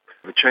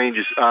The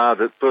changes are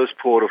that first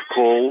port of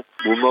call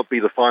will not be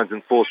the Fines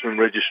Enforcement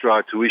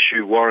Registrar to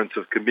issue warrants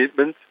of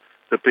commitment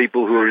to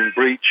people who are in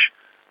breach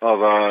of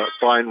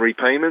fine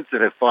repayments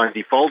and have fine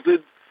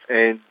defaulted.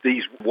 And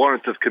these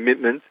warrants of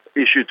commitment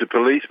issued to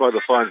police by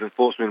the Fines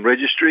Enforcement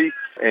Registry,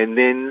 and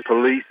then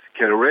police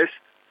can arrest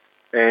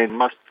and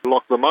must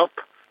lock them up.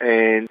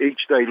 And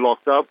each day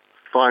locked up,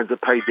 fines are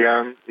paid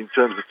down in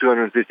terms of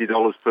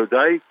 $250 per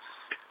day.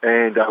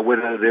 And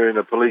whether they're in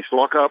a police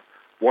lockup,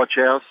 watch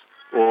house,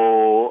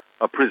 or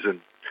a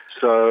prison.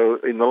 So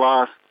in the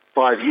last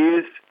 5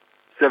 years,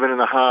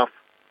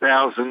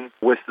 7,500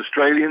 West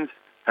Australians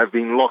have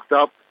been locked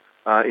up,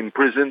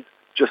 imprisoned,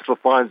 just for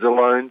fines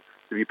alone,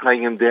 to be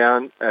paying them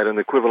down at an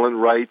equivalent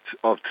rate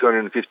of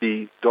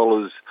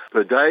 $250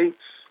 per day.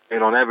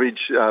 And on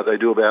average, they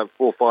do about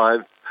 4 or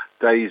 5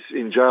 days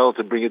in jail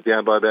to bring it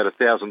down by about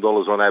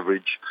 $1,000 on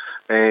average.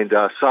 And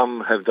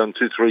some have done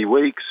 2-3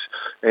 weeks,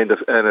 and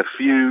a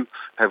few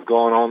have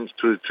gone on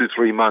to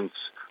 2-3 months.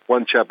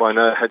 One chap I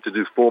know had to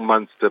do 4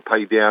 months to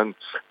pay down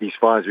these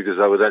fines because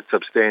they were that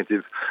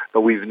substantive.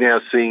 But we've now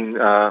seen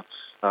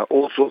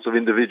all sorts of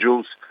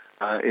individuals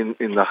in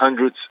the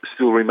hundreds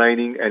still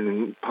remaining, and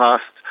in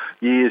past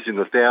years in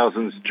the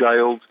thousands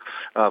jailed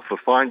for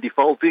fine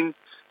defaulting.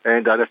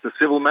 And that's a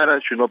civil matter.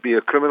 It should not be a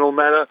criminal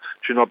matter.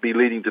 Should not be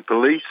leading to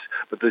police,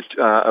 but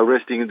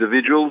arresting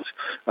individuals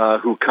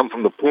who come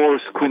from the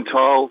poorest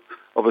quintile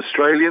of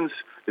Australians.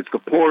 It's the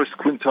poorest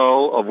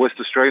quintile of West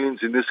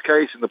Australians in this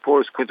case, and the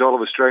poorest quintile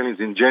of Australians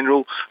in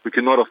general who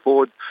cannot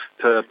afford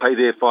to pay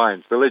their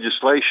fines. The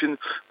legislation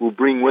will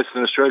bring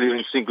Western Australia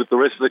in sync with the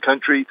rest of the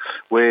country,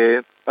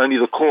 where only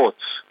the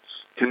courts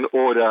can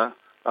order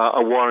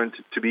a warrant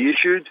to be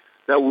issued.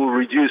 That will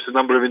reduce the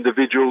number of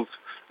individuals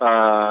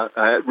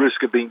at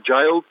risk of being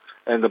jailed,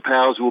 and the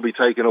powers will be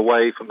taken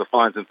away from the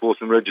Fines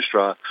Enforcement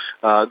Registrar.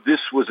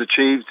 This was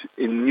achieved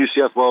in New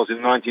South Wales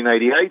in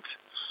 1988,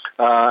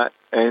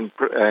 and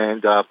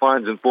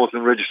Fines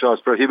Enforcement Registrar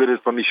is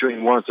prohibited from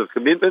issuing warrants of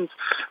commitment,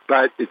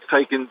 but it's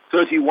taken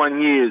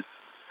 31 years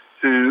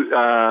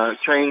to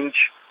change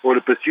or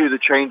to pursue the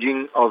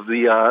changing of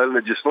the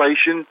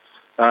legislation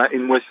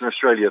in Western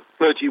Australia.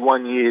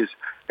 31 years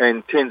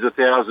and tens of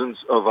thousands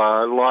of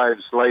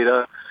lives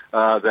later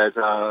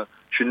that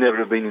should never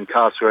have been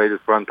incarcerated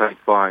for unpaid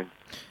fine.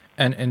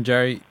 And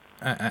Jerry,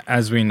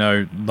 as we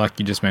know, like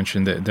you just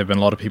mentioned, there have been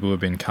a lot of people who have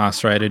been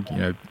incarcerated. You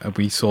know,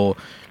 we saw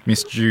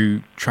Miss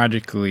Dhu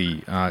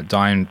tragically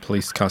die in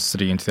police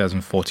custody in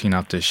 2014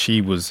 after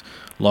she was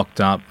locked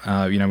up.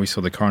 We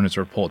saw the coroner's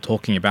report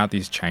talking about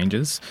these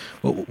changes.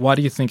 Well, why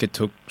do you think it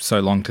took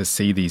so long to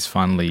see these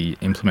finally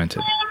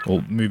implemented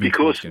or moving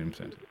towards getting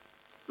implemented?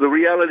 The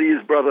reality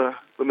is, brother,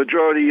 the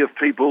majority of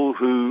people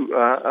who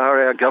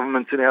are our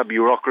governments and our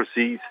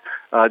bureaucracies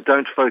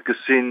don't focus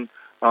in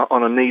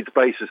on a needs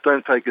basis,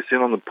 don't focus in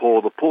on the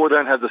poor. The poor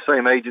don't have the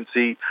same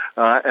agency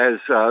as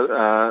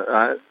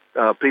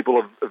people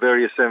of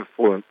various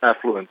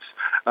affluence.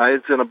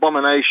 It's an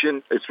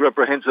abomination. It's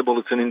reprehensible.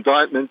 It's an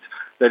indictment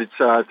that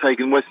it's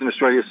taken Western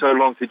Australia so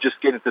long to just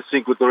get into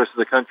sync with the rest of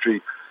the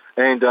country.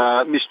 And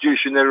Miss Dhu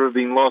should never have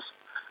been lost.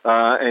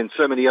 And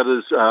so many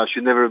others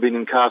should never have been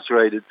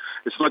incarcerated.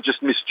 It's not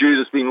just Miss Dhu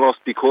that's been lost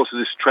because of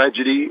this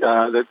tragedy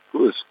that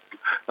was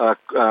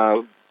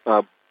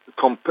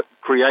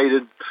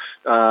created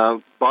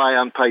by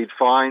unpaid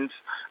fines.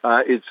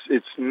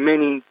 It's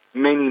many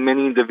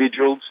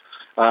individuals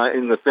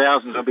in the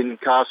thousands have been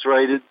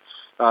incarcerated.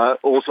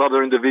 Also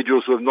other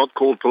individuals who have not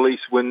called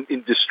police when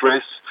in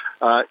distress,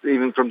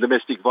 even from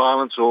domestic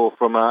violence or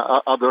from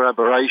other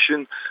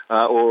aberration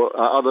or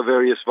other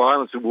various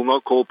violence, who will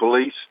not call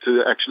police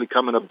to actually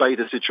come and abate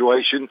a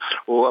situation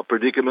or a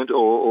predicament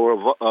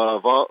or a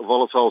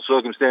volatile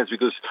circumstance,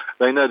 because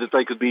they know that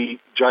they could be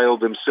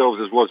jailed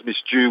themselves, as was Miss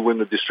Dhu when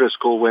the distress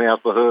call went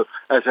out for her,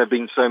 as have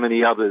been so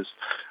many others.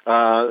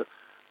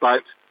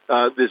 But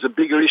there's a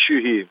bigger issue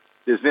here.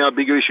 There's now a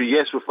bigger issue.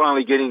 Yes, we're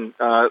finally getting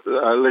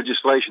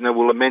legislation that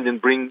will amend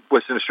and bring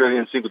Western Australia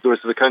in sync with the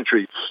rest of the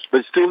country. But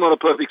it's still not a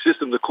perfect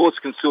system. The courts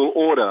can still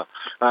order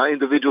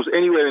individuals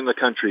anywhere in the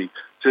country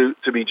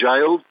to be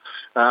jailed.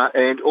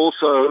 And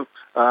also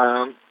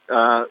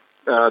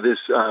there's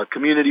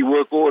community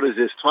work orders,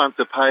 there's time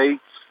to pay.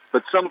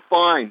 But some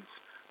fines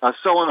are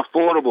so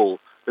unaffordable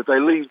that they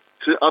lead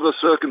to other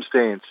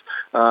circumstance.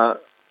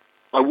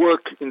 I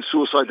work in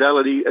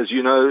suicidality, as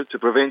you know, to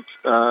prevent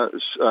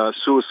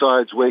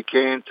suicides where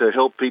can, to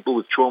help people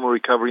with trauma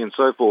recovery and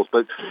so forth.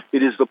 But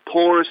it is the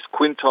poorest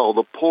quintile,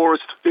 the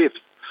poorest fifth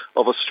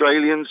of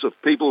Australians, of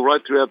people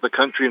right throughout the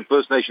country, and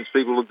First Nations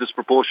people are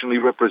disproportionately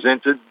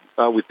represented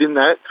within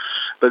that.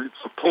 But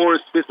it's the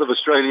poorest fifth of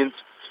Australians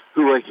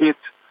who are hit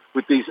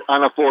with these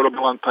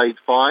unaffordable unpaid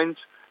fines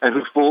and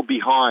who fall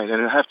behind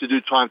and have to do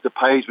time to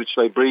pays, which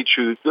they breach,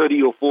 who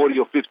 $30 or $40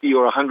 or $50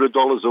 or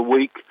 $100 a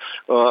week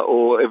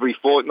or every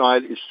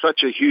fortnight is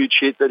such a huge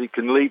hit that it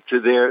can lead to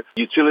their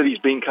utilities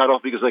being cut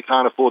off because they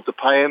can't afford to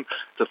pay them,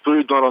 to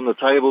food not on the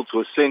table,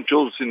 to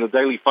essentials in the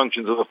daily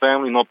functions of the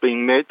family not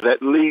being met.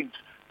 That leads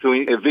to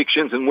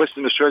evictions, and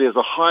Western Australia has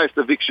the highest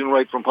eviction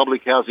rate from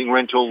public housing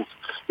rentals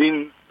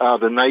in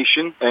the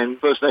nation, and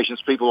First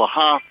Nations people are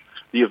half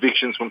the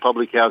evictions from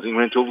public housing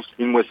rentals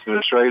in Western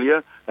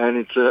Australia, and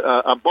it's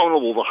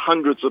abominable, the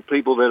hundreds of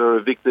people that are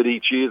evicted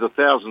each year, the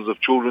thousands of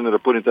children that are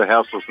put into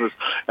houselessness,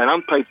 and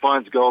unpaid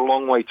fines go a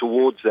long way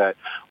towards that.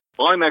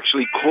 I'm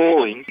actually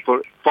calling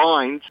for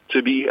fines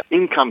to be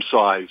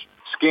income-sized.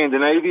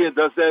 Scandinavia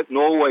does that,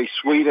 Norway,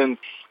 Sweden,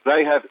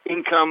 they have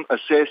income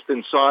assessed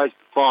and sized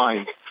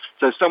fines.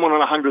 So someone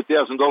on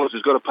 $100,000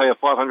 has got to pay a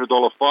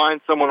 $500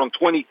 fine. Someone on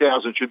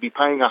 $20,000 should be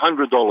paying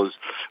 $100.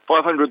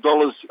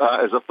 $500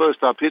 as a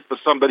first-up hit for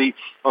somebody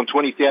on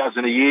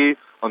 $20,000 a year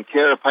on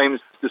carer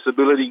payments,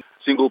 disability,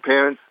 single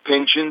parent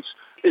pensions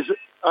is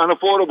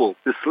unaffordable.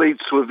 This leads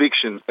to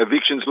evictions.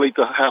 Evictions lead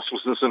to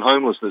houselessness and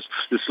homelessness.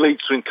 This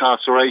leads to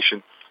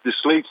incarceration. This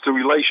leads to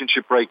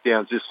relationship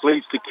breakdowns. This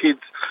leads to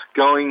kids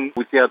going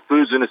without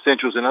foods and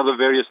essentials and other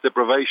various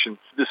deprivations.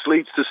 This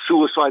leads to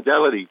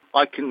suicidality.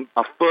 I can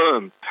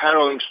affirm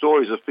harrowing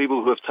stories of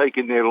people who have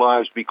taken their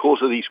lives because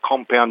of these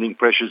compounding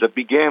pressures that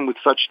began with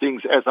such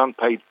things as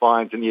unpaid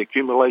fines and the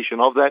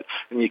accumulation of that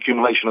and the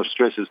accumulation of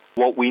stresses.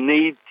 What we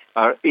need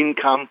are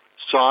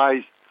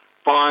income-sized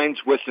fines.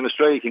 Western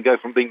Australia can go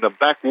from being the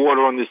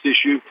backwater on this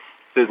issue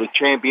to the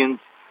champions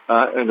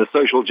and the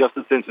social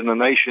justice sense in the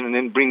nation, and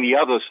then bring the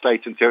other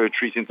states and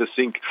territories into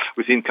sync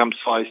with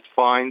income-sized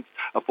fines,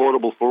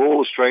 affordable for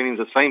all Australians,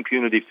 the same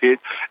punitive hit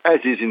as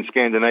is in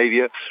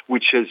Scandinavia,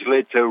 which has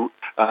led to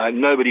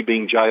nobody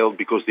being jailed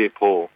because they're poor.